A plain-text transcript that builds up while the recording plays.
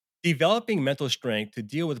Developing mental strength to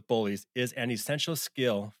deal with bullies is an essential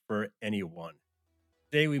skill for anyone.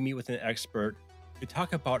 Today, we meet with an expert to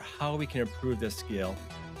talk about how we can improve this skill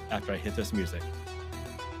after I hit this music.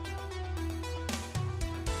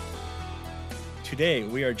 Today,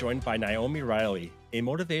 we are joined by Naomi Riley, a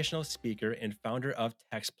motivational speaker and founder of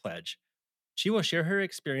Text Pledge. She will share her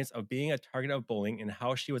experience of being a target of bullying and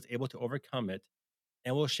how she was able to overcome it,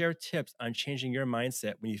 and will share tips on changing your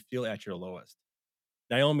mindset when you feel at your lowest.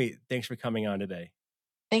 Naomi, thanks for coming on today.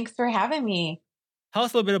 Thanks for having me. Tell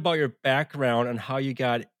us a little bit about your background and how you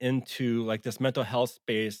got into like this mental health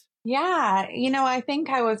space. Yeah, I think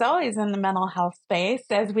I was always in the mental health space.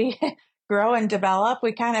 As we grow and develop,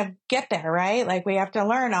 we kind of get there, right? Like we have to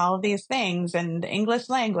learn all of these things and the English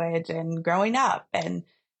language and growing up. And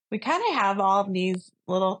we kind of have all of these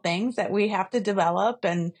little things that we have to develop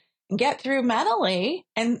and get through mentally.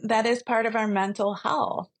 And that is part of our mental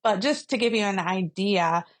health. But just to give you an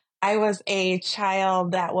idea, I was a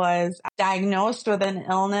child that was diagnosed with an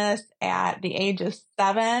illness at the age of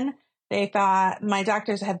 7. They thought, my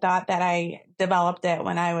doctors had thought that I developed it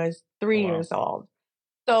when I was Oh, 3 wow. years old.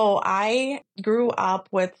 So I grew up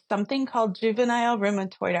with something called juvenile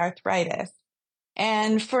rheumatoid arthritis.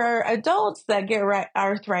 And for adults that get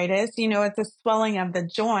arthritis, it's a swelling of the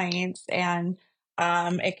joints and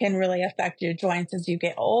it can really affect your joints as you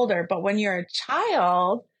get older. But when you're a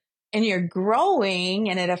child and you're growing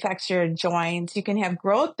and it affects your joints, you can have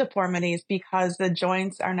growth deformities because the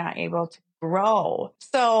joints are not able to grow.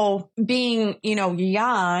 So being,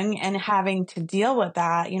 young and having to deal with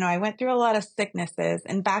that, I went through a lot of sicknesses.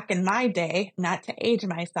 And back in my day, not to age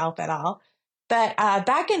myself at all, but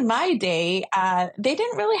back in my day, they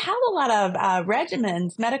didn't really have a lot of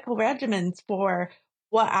regimens, medical regimens for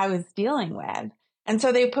what I was dealing with. And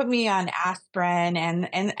so they put me on aspirin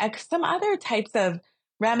and some other types of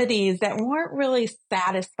remedies that weren't really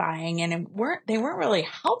satisfying and they weren't really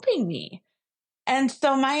helping me. And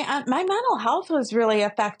so my mental health was really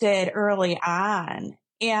affected early on.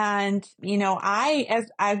 And,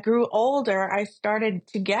 as I grew older, I started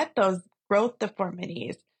to get those growth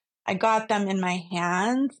deformities. I got them in my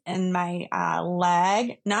hands and my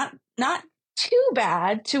leg, not too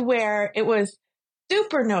bad to where it was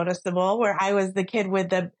super noticeable, where I was the kid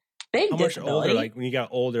with the How big much older, disability. like when you got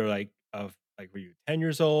older, were you 10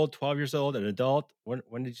 years old, 12 years old, an adult?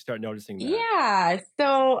 When did you start noticing that? Yeah.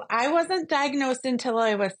 So I wasn't diagnosed until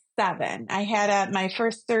I was 7. I had my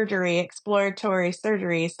first surgery, exploratory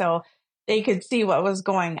surgery, so they could see what was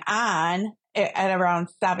going on at around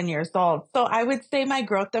 7 years old. So I would say my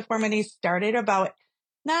growth deformity started about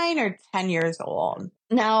 9 or 10 years old.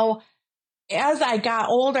 Now, as I got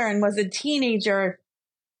older and was a teenager,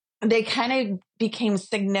 they kind of became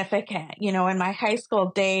significant. In my high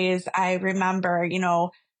school days, I remember,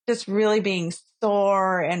 just really being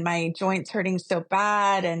sore and my joints hurting so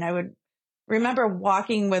bad. And I would remember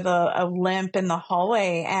walking with a limp in the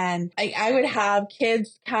hallway, and I would have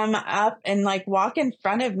kids come up and like walk in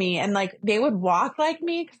front of me, and like they would walk like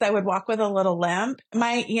me because I would walk with a little limp.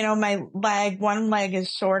 My one leg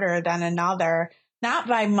is shorter than another, not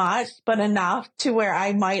by much, but enough to where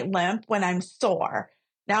I might limp when I'm sore.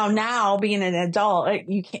 Now being an adult,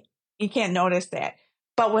 you can't notice it.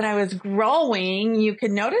 But when I was growing, you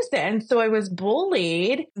could notice it. And so I was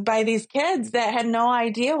bullied by these kids that had no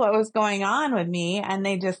idea what was going on with me. And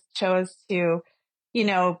they just chose to, you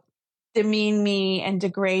know, demean me and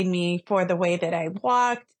degrade me for the way that I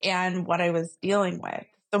walked and what I was dealing with.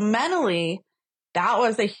 So mentally, that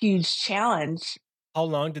was a huge challenge. How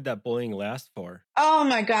long did that bullying last for? Oh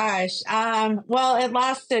my gosh. Well, it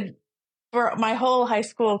lasted for my whole high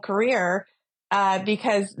school career,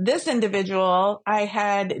 because this individual, I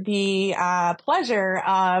had the pleasure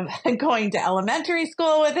of going to elementary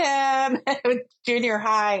school with him, junior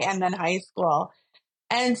high, and then high school.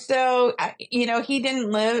 And so, he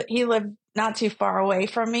lived not too far away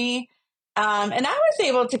from me. And I was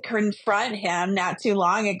able to confront him not too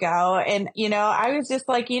long ago. And, I was just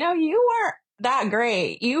like, you weren't that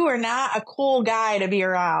great. You were not a cool guy to be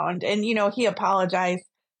around. And, he apologized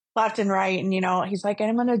left and right. And, he's like,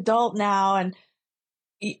 I'm an adult now. And,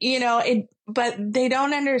 but they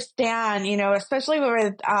don't understand, especially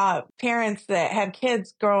with parents that have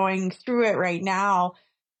kids growing through it right now.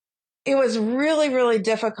 It was really, really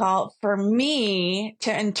difficult for me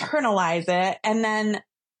to internalize it and then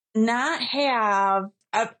not have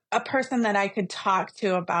a person that I could talk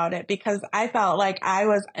to about it, because I felt like I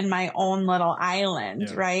was in my own little island,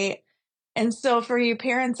 Yeah. right? And so for you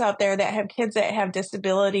parents out there that have kids that have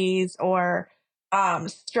disabilities or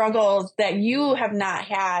struggles that you have not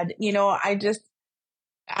had,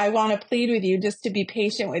 I want to plead with you just to be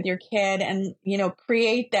patient with your kid and,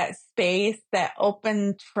 create that space, that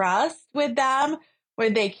open trust with them where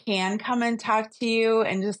they can come and talk to you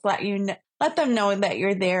and just let them know that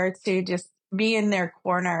you're there to just be in their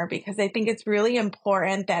corner, because I think it's really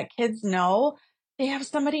important that kids know they have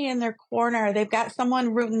somebody in their corner. They've got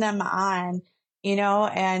someone rooting them on,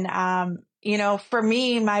 and, for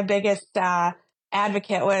me, my biggest,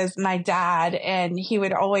 advocate was my dad, and he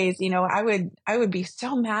would always, I would be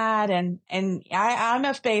so mad, I'm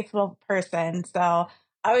a faithful person. So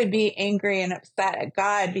I would be angry and upset at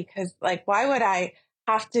God because, like, why would I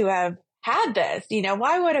have to have had this?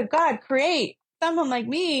 Why would a God create someone like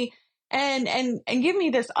me and give me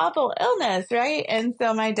this awful illness, right? And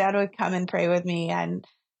so my dad would come and pray with me, and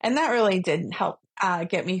that really did help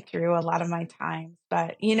get me through a lot of my times.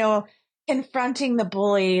 But confronting the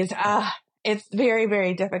bullies, it's very,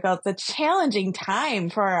 very difficult. It's a challenging time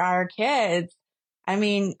for our kids. I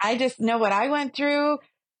mean, I just know what I went through,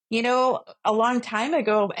 a long time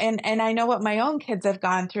ago, and I know what my own kids have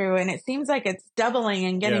gone through, and it seems like it's doubling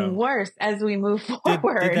and Yeah. getting worse as we move Did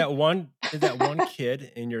forward. that one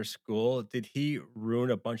kid in your school, did he ruin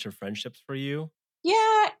a bunch of friendships for you?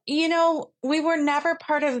 Yeah, we were never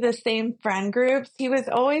part of the same friend groups. He was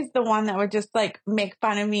always the one that would just like make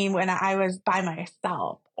fun of me when I was by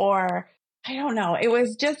myself, or I don't know. It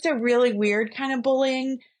was just a really weird kind of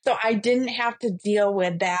bullying. So I didn't have to deal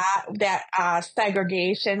with that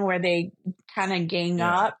segregation where they kind of gang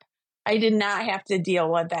Yeah. up. I did not have to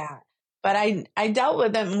deal with that. But I dealt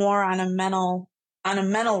with it more on a mental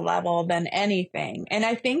level than anything. And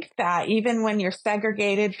I think that even when you're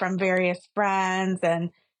segregated from various friends and,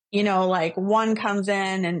 like one comes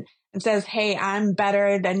in and says, hey, I'm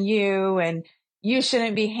better than you and you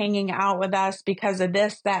shouldn't be hanging out with us because of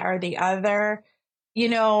this, that, or the other.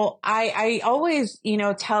 I always,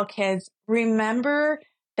 tell kids, remember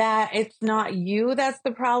that it's not you that's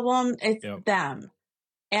the problem, it's Yep. them.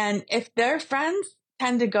 And if their friends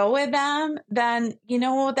tend to go with them, then,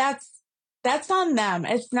 that's on them.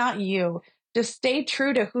 It's not you. Just stay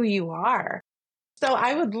true to who you are. So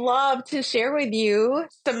I would love to share with you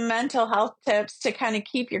some mental health tips to kind of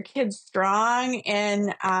keep your kids strong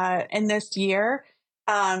in this year,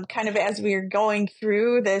 kind of as we're going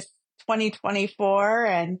through this 2024,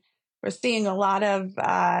 and we're seeing a lot of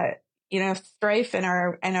strife in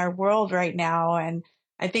our world right now, and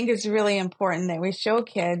I think it's really important that we show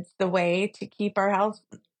kids the way to keep our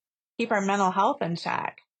mental health in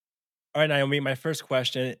check. All right, Naomi, my first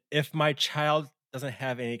question, if my child doesn't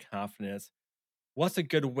have any confidence, what's a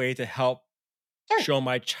good way to help Sure. show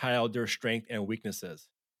my child their strength and weaknesses?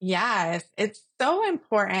 Yes, it's so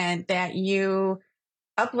important that you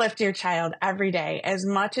uplift your child every day as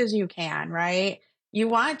much as you can, right? You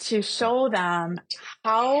want to Yeah. show them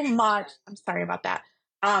how much, I'm sorry about that,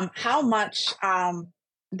 how much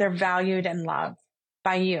they're valued and loved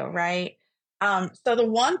by you, right? So the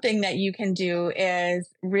one thing that you can do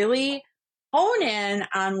is really hone in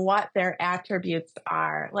on what their attributes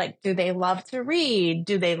are. Like, do they love to read?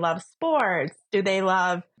 Do they love sports? Do they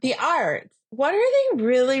love the arts? What are they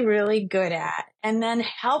really, really good at? And then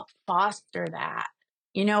help foster that.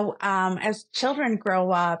 As children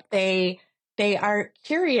grow up, they are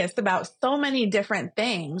curious about so many different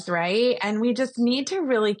things, right? And we just need to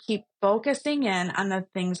really keep focusing in on the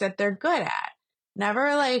things that they're good at.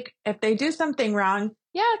 Never like if they do something wrong,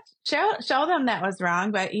 yeah, show them that was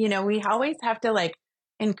wrong, but we always have to like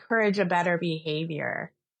encourage a better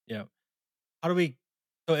behavior. Yeah. How do we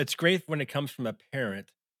so it's great when it comes from a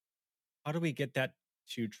parent. How do we get that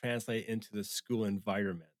to translate into the school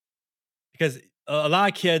environment? Because a lot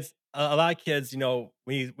of kids,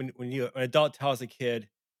 when an adult tells a kid,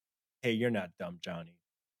 "Hey, you're not dumb, Johnny."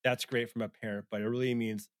 That's great from a parent, but it really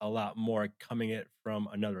means a lot more coming it from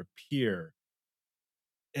another peer.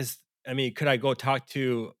 Could I go talk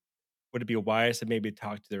to would it be wise to maybe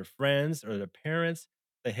talk to their friends or their parents?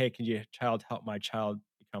 Say, "Hey, can your child help my child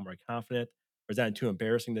become more confident?" Or is that too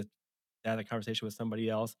embarrassing to have a conversation with somebody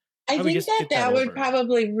else? I How do we think just that get that that would over?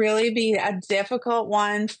 probably really be a difficult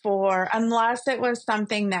one for, unless it was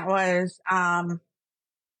something that was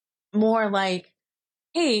more like,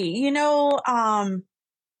 hey,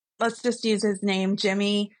 let's just use his name,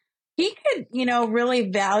 Jimmy. He could, really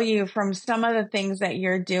value from some of the things that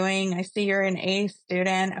you're doing. I see you're an A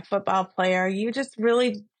student, a football player. You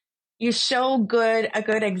show a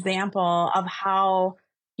good example of how,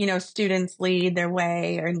 students lead their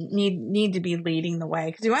way or need to be leading the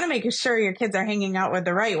way. Cause you want to make sure your kids are hanging out with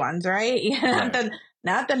the right ones, right? not Right.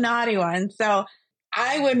 not the naughty ones. So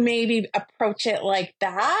I would maybe approach it like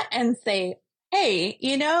that and say, hey,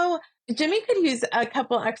 Jimmy could use a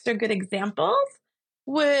couple extra good examples.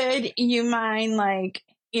 would you mind, like,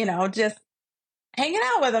 just hanging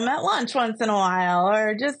out with him at lunch once in a while,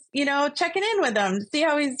 or just, checking in with him, see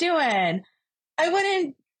how he's doing? I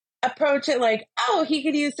wouldn't approach it like, oh, he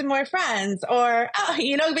could use some more friends, or, oh,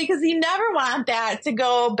 because you never want that to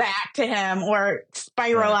go back to him or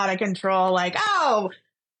spiral out of control. Like, oh,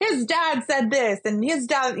 his dad said this and his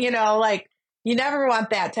dad, like, you never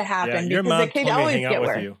want that to happen, your because mom it could told me to always hang out get with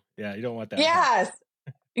worse. you. Yeah, you don't want that. Yes.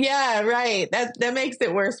 Yeah, right. That makes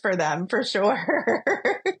it worse for them, for sure.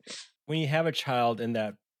 When you have a child in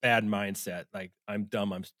that bad mindset, like, I'm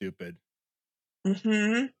dumb, I'm stupid,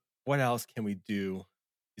 Mm-hmm. what else can we do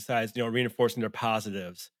besides, reinforcing their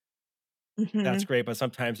positives? Mm-hmm. That's great, but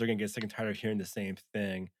sometimes they're gonna get sick and tired of hearing the same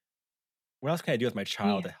thing. What else can I do with my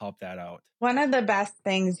child Yeah. to help that out? One of the best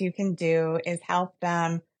things you can do is help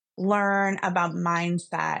them learn about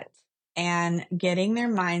mindset and getting their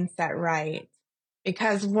mindset right.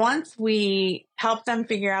 Because once we help them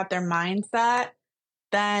figure out their mindset,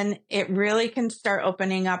 then it really can start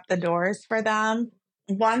opening up the doors for them.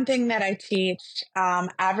 One thing that I teach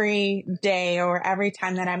every day or every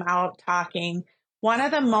time that I'm out talking, one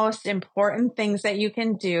of the most important things that you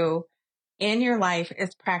can do in your life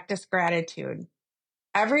is practice gratitude.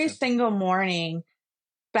 Every Yeah. single morning,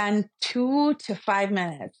 spend 2 to 5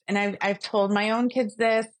 minutes. And I've told my own kids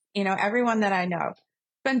this, everyone that I know,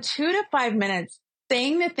 spend 2 to 5 minutes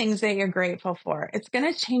saying the things that you're grateful for. It's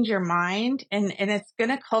going to change your mind, and it's going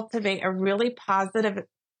to cultivate a really positive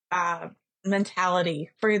mentality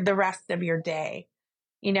for the rest of your day.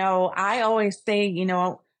 I always say,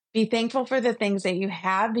 be thankful for the things that you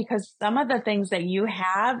have, because some of the things that you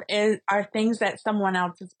have are things that someone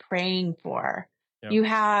else is praying for. Yep. You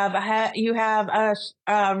have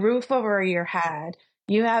a roof over your head.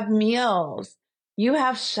 You have meals. You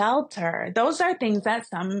have shelter. Those are things that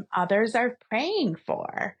some others are praying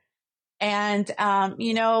for. And,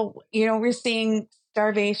 we're seeing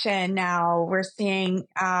starvation now. We're seeing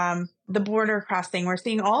the border crossing. We're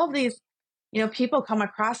seeing all of these, people come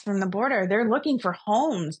across from the border. They're looking for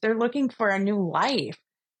homes. They're looking for a new life.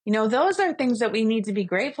 Those are things that we need to be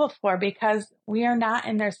grateful for, because we are not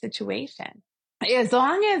in their situation. As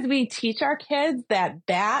long as we teach our kids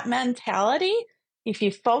that mentality, if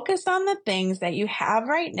you focus on the things that you have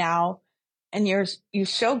right now, and you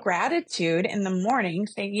show gratitude in the morning,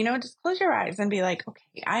 say, just close your eyes and be like,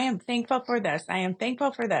 okay, I am thankful for this. I am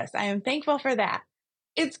thankful for this. I am thankful for that.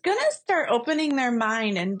 It's going to start opening their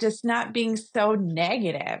mind and just not being so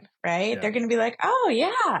negative, right? Yeah. They're going to be like, oh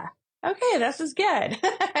yeah, okay, this is good.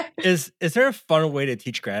 Is there a fun way to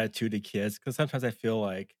teach gratitude to kids? Because sometimes I feel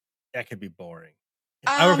like that could be boring.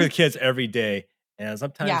 I work with kids every day, and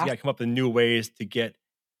sometimes you Yeah. gotta come up with new ways to get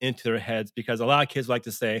into their heads, because a lot of kids like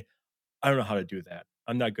to say, I don't know how to do that.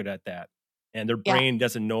 I'm not good at that. And their Yeah. brain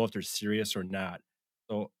doesn't know if they're serious or not.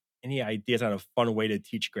 So, any ideas on a fun way to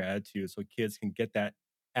teach gratitude so kids can get that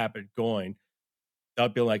habit going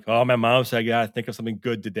without being like, oh, my mom said I gotta think of something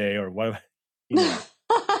good today, or what, you know.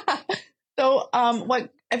 So,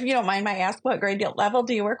 what, if you don't mind, I ask, what grade level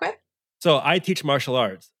do you work with? So I teach martial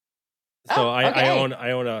arts. So Oh, I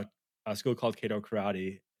okay. own a school called Cato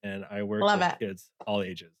Karate, and I work Love with it. kids all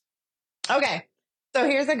ages. Okay. So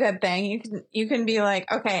here's a good thing. You can be like,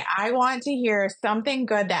 okay, I want to hear something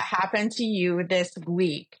good that happened to you this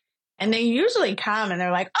week. And they usually come and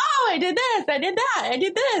they're like, oh, I did this, I did that, I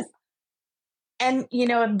did this.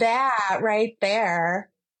 And that right there,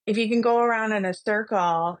 if you can go around in a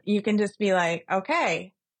circle, you can just be like,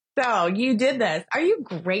 okay, so you did this. Are you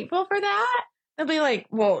grateful for that? They'll be like,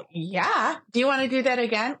 well, yeah. Do you want to do that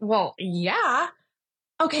again? Well, yeah.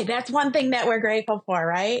 Okay, that's one thing that we're grateful for,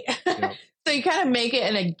 right? Yep. So you kind of make it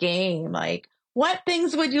in a game. Like, what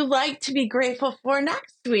things would you like to be grateful for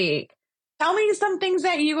next week? Tell me some things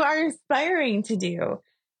that you are aspiring to do.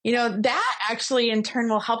 That actually in turn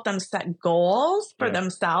will help them set goals for Yeah.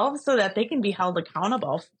 themselves so that they can be held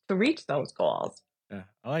accountable to reach those goals. Yeah,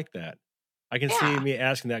 I like that. I can see me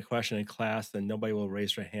asking that question in class, and nobody will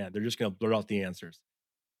raise their hand. They're just going to blurt out the answers.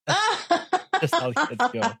 That's how the kids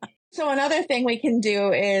go. So another thing we can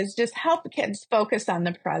do is just help kids focus on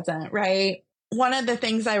the present, right? One of the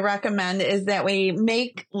things I recommend is that we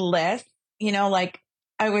make lists, like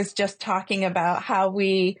I was just talking about how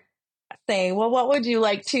we say, well, what would you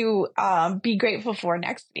like to be grateful for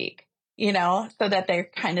next week? So that they're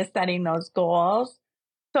kind of setting those goals.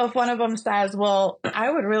 So if one of them says, well, I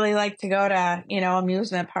would really like to go to,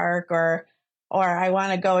 amusement park, or I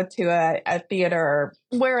want to go to a theater, or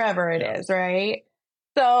wherever it is, right?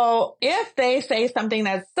 So if they say something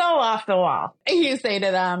that's so off the wall, you say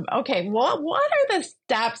to them, okay, what are the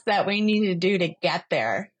steps that we need to do to get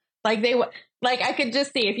there? Like I could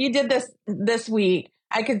just see, if you did this week,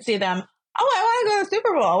 I could see them, oh, I want to go to the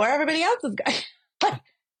Super Bowl where everybody else is going.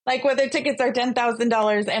 Like where their tickets are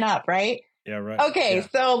 $10,000 and up, right? Yeah, right. Okay, Yeah.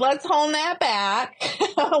 so let's hone that back.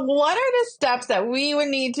 What are the steps that we would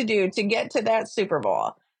need to do to get to that Super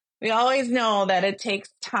Bowl? We always know that it takes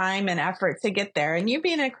time and effort to get there. And you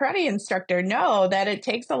being a karate instructor know that it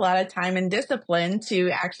takes a lot of time and discipline to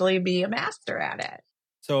actually be a master at it.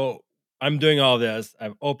 So I'm doing all this. I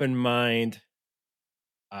have open mind.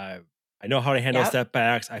 I know how to handle Yep.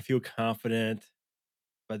 setbacks. I feel confident.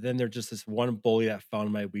 But then there's just this one bully that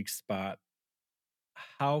found my weak spot.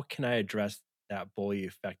 How can I address that bully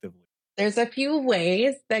effectively? There's a few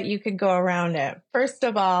ways that you could go around it. First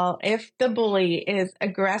of all, if the bully is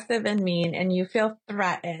aggressive and mean and you feel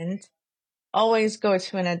threatened, always go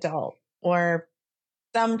to an adult or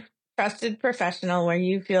some trusted professional where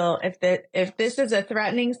you feel if this is a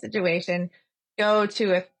threatening situation, go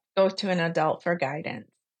to an adult for guidance.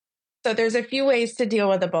 So there's a few ways to deal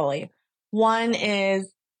with a bully. One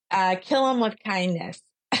is kill them with kindness.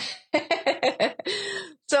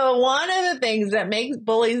 So one of the things that makes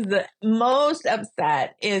bullies the most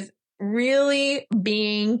upset is really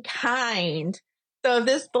being kind. So if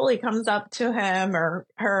this bully comes up to him or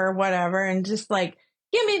her, whatever, and just like,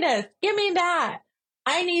 give me this, give me that.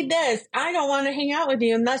 I need this. I don't want to hang out with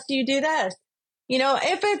you unless you do this.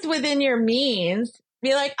 If it's within your means,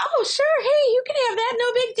 be like, oh, sure. Hey, you can have that.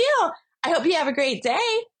 No big deal. I hope you have a great day.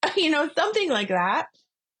 Something like that.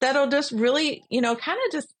 That'll just really, kind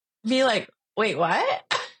of just be like, wait, what?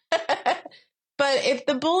 But if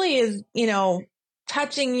the bully is,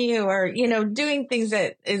 touching you or, doing things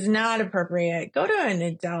that is not appropriate, go to an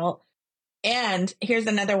adult. And here's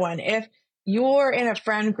another one. If you're in a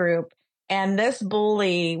friend group and this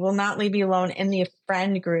bully will not leave you alone in the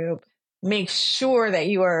friend group, make sure that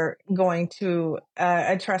you are going to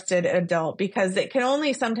a trusted adult because it can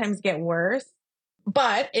only sometimes get worse.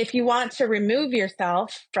 But if you want to remove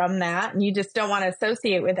yourself from that and you just don't want to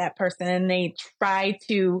associate with that person and they try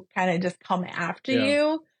to kind of just come after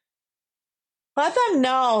you, let them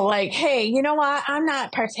know, like, hey, you know what? I'm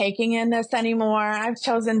not partaking in this anymore. I've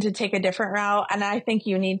chosen to take a different route and I think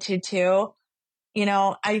you need to too.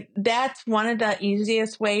 That's one of the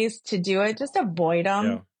easiest ways to do it. Just avoid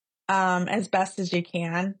them as best as you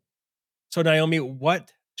can. So Naomi,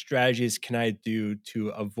 what strategies can I do to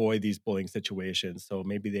avoid these bullying situations? So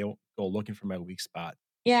maybe they won't go looking for my weak spot.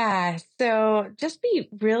 Yeah. So just be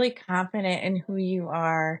really confident in who you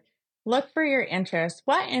are. Look for your interests.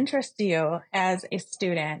 What interests you as a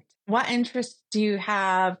student? What interests do you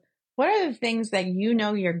have? What are the things that you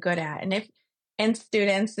know you're good at? And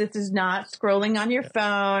students, this is not scrolling on your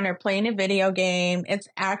phone or playing a video game. It's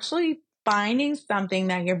actually finding something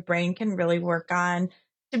that your brain can really work on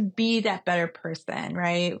to be that better person,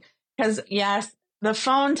 right? Because yes, the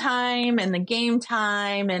phone time and the game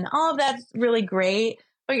time and all of that's really great,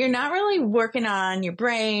 but you're not really working on your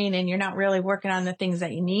brain and you're not really working on the things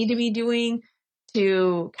that you need to be doing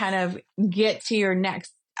to kind of get to your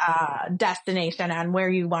next destination on where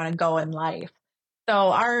you want to go in life. So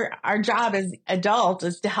our job as adults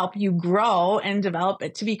is to help you grow and develop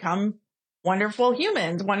it to become wonderful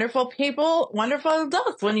humans, wonderful people, wonderful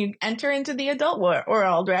adults when you enter into the adult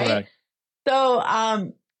world, right? Correct. So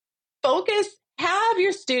have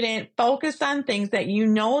your student focus on things that you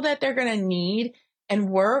know that they're going to need and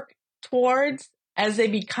work towards as they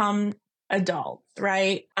become adults,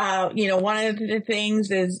 right? One of the things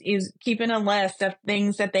is keeping a list of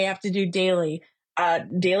things that they have to do daily,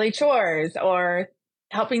 daily chores or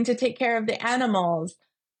helping to take care of the animals,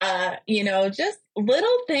 just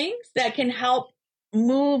little things that can help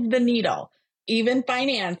move the needle. Even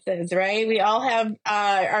finances, right? We all have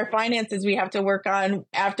our finances we have to work on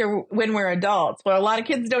after when we're adults. Well, a lot of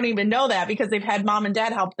kids don't even know that because they've had mom and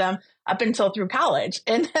dad help them up until through college.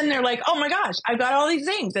 And then they're like, oh my gosh, I've got all these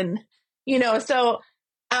things. And, so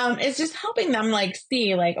it's just helping them like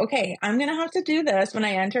see like, okay, I'm going to have to do this when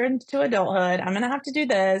I enter into adulthood. I'm going to have to do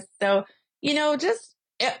this. So, just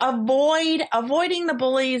avoiding the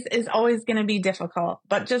bullies is always going to be difficult,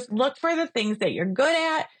 but just look for the things that you're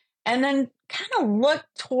good at and then kind of look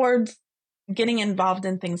towards getting involved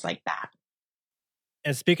in things like that.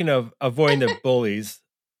 And speaking of avoiding the bullies,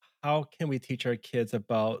 how can we teach our kids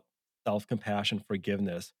about self-compassion,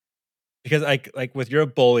 forgiveness? Because like with your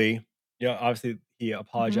bully, obviously he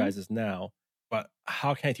apologizes now, but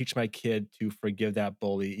how can I teach my kid to forgive that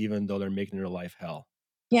bully even though they're making their life hell?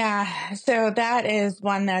 Yeah, so that is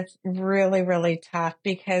one that's really, really tough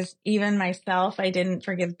because even myself, I didn't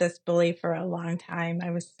forgive this bully for a long time.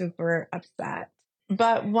 I was super upset.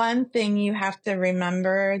 But one thing you have to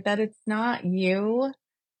remember that it's not you,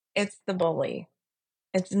 it's the bully.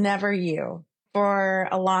 It's never you. for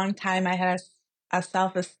a long time, I had a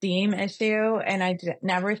self-esteem issue, and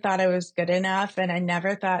never thought I was good enough. And I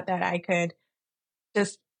never thought that I could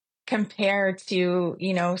just compare to,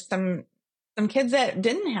 some kids that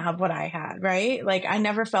didn't have what I had, right? Like I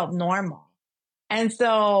never felt normal. And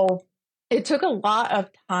so it took a lot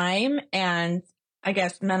of time and I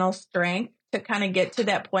guess mental strength to kind of get to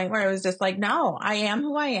that point where I was just like, no, I am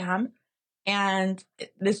who I am and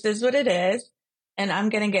this is what it is. And I'm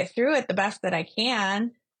going to get through it the best that I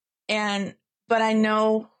can. But I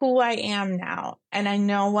know who I am now and I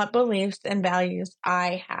know what beliefs and values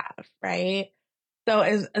I have, right? So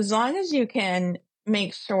as long as you can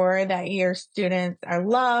make sure that your students are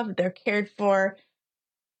loved, they're cared for.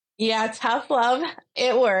 Yeah, tough love,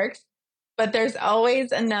 it works, but there's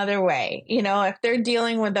always another way. If they're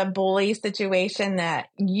dealing with a bully situation that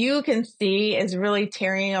you can see is really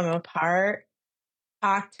tearing them apart,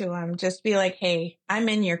 talk to them. Just be like, hey, I'm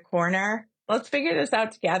in your corner. Let's figure this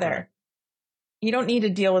out together. Right. You don't need to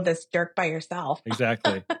deal with this jerk by yourself.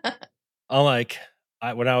 Exactly. Unlike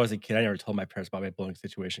when I was a kid, I never told my parents about my bullying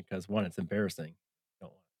situation because one, it's embarrassing.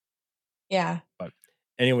 Yeah. But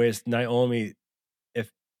anyways, Naomi,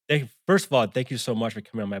 first of all, thank you so much for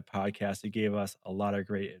coming on my podcast. You gave us a lot of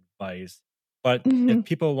great advice. But if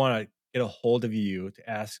people want to get a hold of you to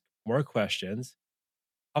ask more questions,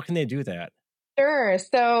 how can they do that? Sure.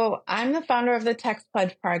 So I'm the founder of the Text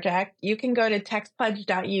Pledge Project. You can go to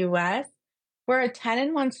textpledge.us. We're a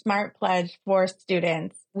 10-in-1 smart pledge for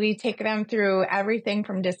students. We take them through everything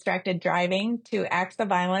from distracted driving to acts of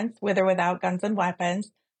violence with or without guns and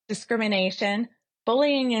weapons, discrimination,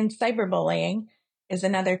 bullying and cyberbullying is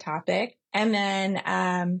another topic. And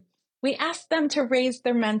then we ask them to raise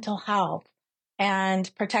their mental health and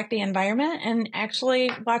protect the environment and actually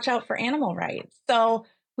watch out for animal rights. So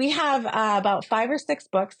we have about 5 or 6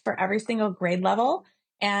 books for every single grade level.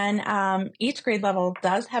 And each grade level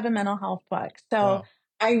does have a mental health book. So wow.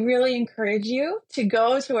 I really encourage you to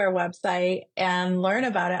go to our website and learn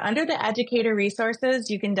about it. Under the educator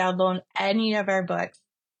resources, you can download any of our books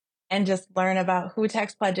and just learn about who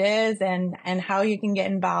Text Pledge is and how you can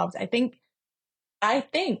get involved. I think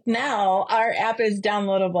now our app is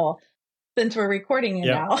downloadable since we're recording it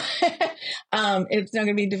now. It's not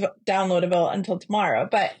going to be downloadable until tomorrow,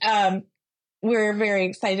 but we're very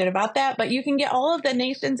excited about that. But you can get all of the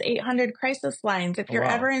nation's 800 crisis lines. If you're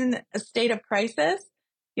ever in a state of crisis,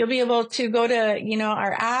 you'll be able to go to,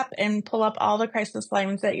 our app and pull up all the crisis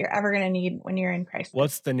lines that you're ever going to need when you're in crisis.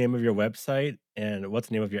 What's the name of your website and what's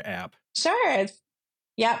the name of your app? Sure.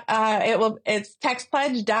 It's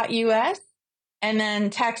textpledge.us and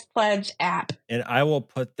then Text Pledge app. And I will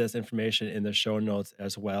put this information in the show notes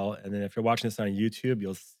as well. And then if you're watching this on YouTube,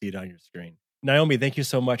 you'll see it on your screen. Naomi, thank you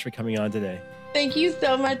so much for coming on today. Thank you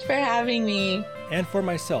so much for having me. And for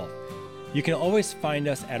myself. You can always find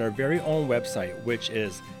us at our very own website, which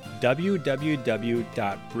is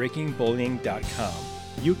www.breakingbullying.com.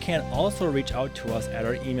 You can also reach out to us at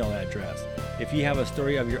our email address. If you have a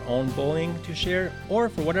story of your own bullying to share, or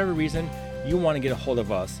for whatever reason you want to get a hold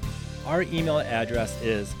of us, our email address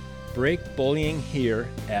is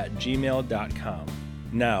breakbullyinghere@gmail.com.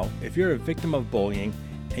 Now, if you're a victim of bullying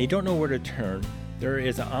and you don't know where to turn, there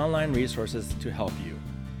is online resources to help you.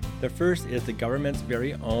 The first is the government's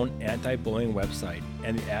very own anti-bullying website,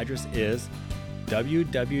 and the address is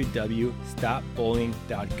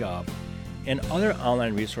www.stopbullying.gov. And other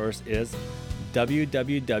online resource is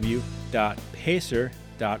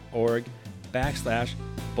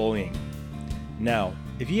www.pacer.org/bullying. Now,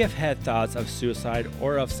 if you have had thoughts of suicide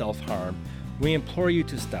or of self-harm, we implore you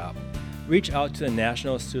to stop. Reach out to the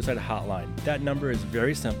National Suicide Hotline. That number is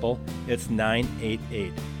very simple. It's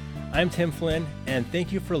 988. I'm Tim Flynn, and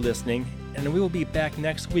thank you for listening, and we will be back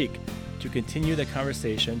next week to continue the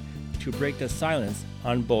conversation to break the silence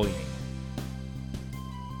on bullying.